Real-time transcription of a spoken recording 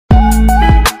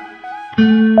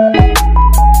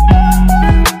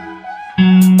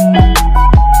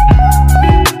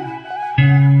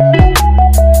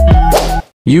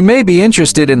may be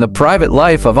interested in the private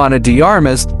life of Ana de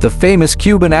Armas, the famous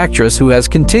Cuban actress who has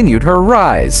continued her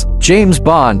rise. James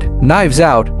Bond, Knives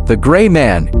Out, The Gray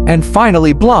Man, and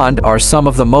finally Blonde are some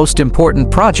of the most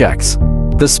important projects.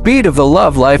 The speed of the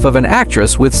love life of an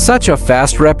actress with such a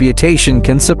fast reputation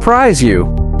can surprise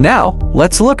you. Now,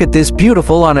 let's look at this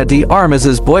beautiful Ana de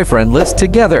Armas' boyfriend list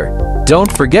together.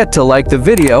 Don't forget to like the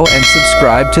video and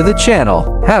subscribe to the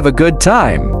channel. Have a good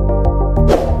time!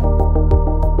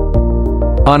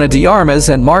 Ana de Armas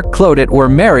and Marc Clotet were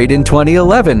married in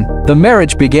 2011. The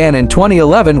marriage began in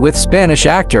 2011 with Spanish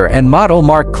actor and model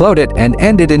Marc Clotet and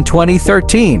ended in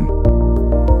 2013.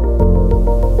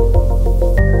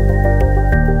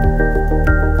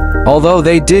 Although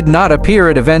they did not appear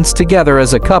at events together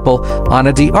as a couple,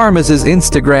 Ana de Armas'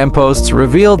 Instagram posts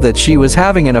revealed that she was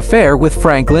having an affair with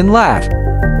Franklin Latt.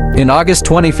 In August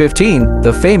 2015,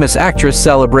 the famous actress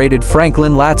celebrated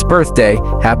Franklin Latt's birthday.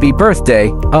 Happy birthday,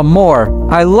 amor.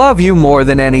 I love you more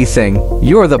than anything.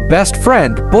 You're the best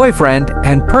friend, boyfriend,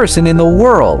 and person in the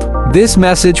world. This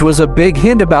message was a big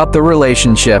hint about the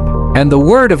relationship, and the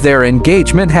word of their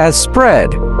engagement has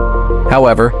spread.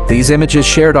 However, these images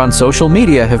shared on social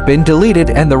media have been deleted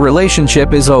and the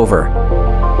relationship is over.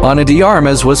 Ana de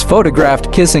Armas was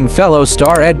photographed kissing fellow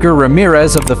star Edgar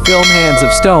Ramirez of the film Hands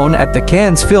of Stone at the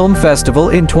Cannes Film Festival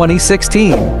in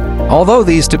 2016. Although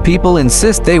these two people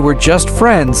insist they were just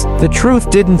friends, the truth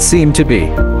didn't seem to be.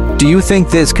 Do you think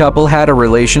this couple had a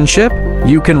relationship?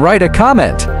 You can write a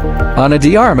comment. Ana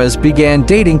de Armas began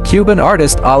dating Cuban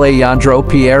artist Alejandro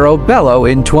Piero Bello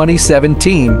in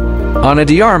 2017. Ana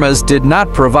de Armas did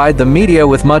not provide the media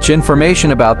with much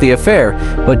information about the affair,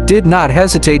 but did not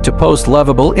hesitate to post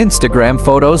lovable Instagram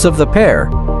photos of the pair.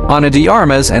 Ana de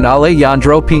Armas and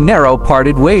Alejandro Pinero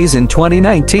parted ways in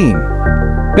 2019.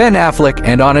 Ben Affleck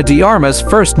and Ana de Armas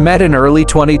first met in early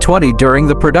 2020 during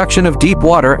the production of Deep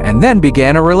Water and then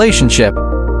began a relationship.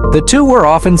 The two were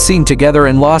often seen together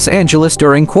in Los Angeles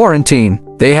during quarantine.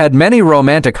 They had many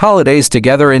romantic holidays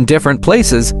together in different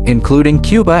places, including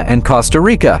Cuba and Costa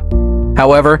Rica.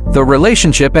 However, the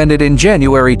relationship ended in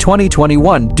January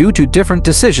 2021 due to different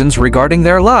decisions regarding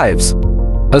their lives.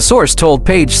 A source told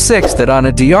Page 6 that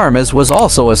Ana de Armas was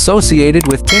also associated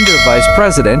with Tinder vice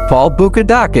president Paul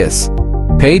Bucadakis.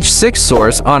 Page 6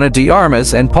 source Ana de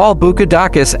Armas and Paul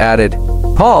Bucadakis added,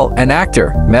 Paul, an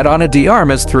actor, met Ana de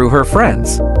Armas through her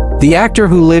friends. The actor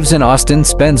who lives in Austin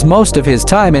spends most of his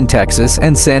time in Texas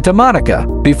and Santa Monica.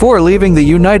 Before leaving the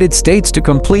United States to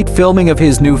complete filming of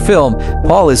his new film,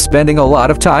 Paul is spending a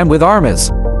lot of time with Armas.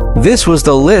 This was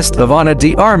the list of Ana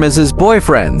de Armas'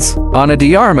 boyfriends. Ana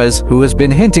de Armas, who has been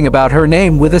hinting about her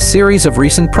name with a series of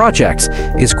recent projects,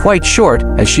 is quite short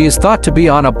as she is thought to be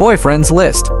on a boyfriend's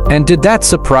list. And did that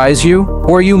surprise you?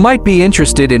 Or you might be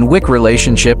interested in which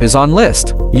relationship is on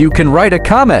list. You can write a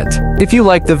comment. If you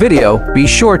like the video, be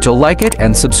sure to like it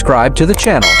and subscribe to the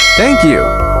channel. Thank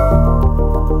you.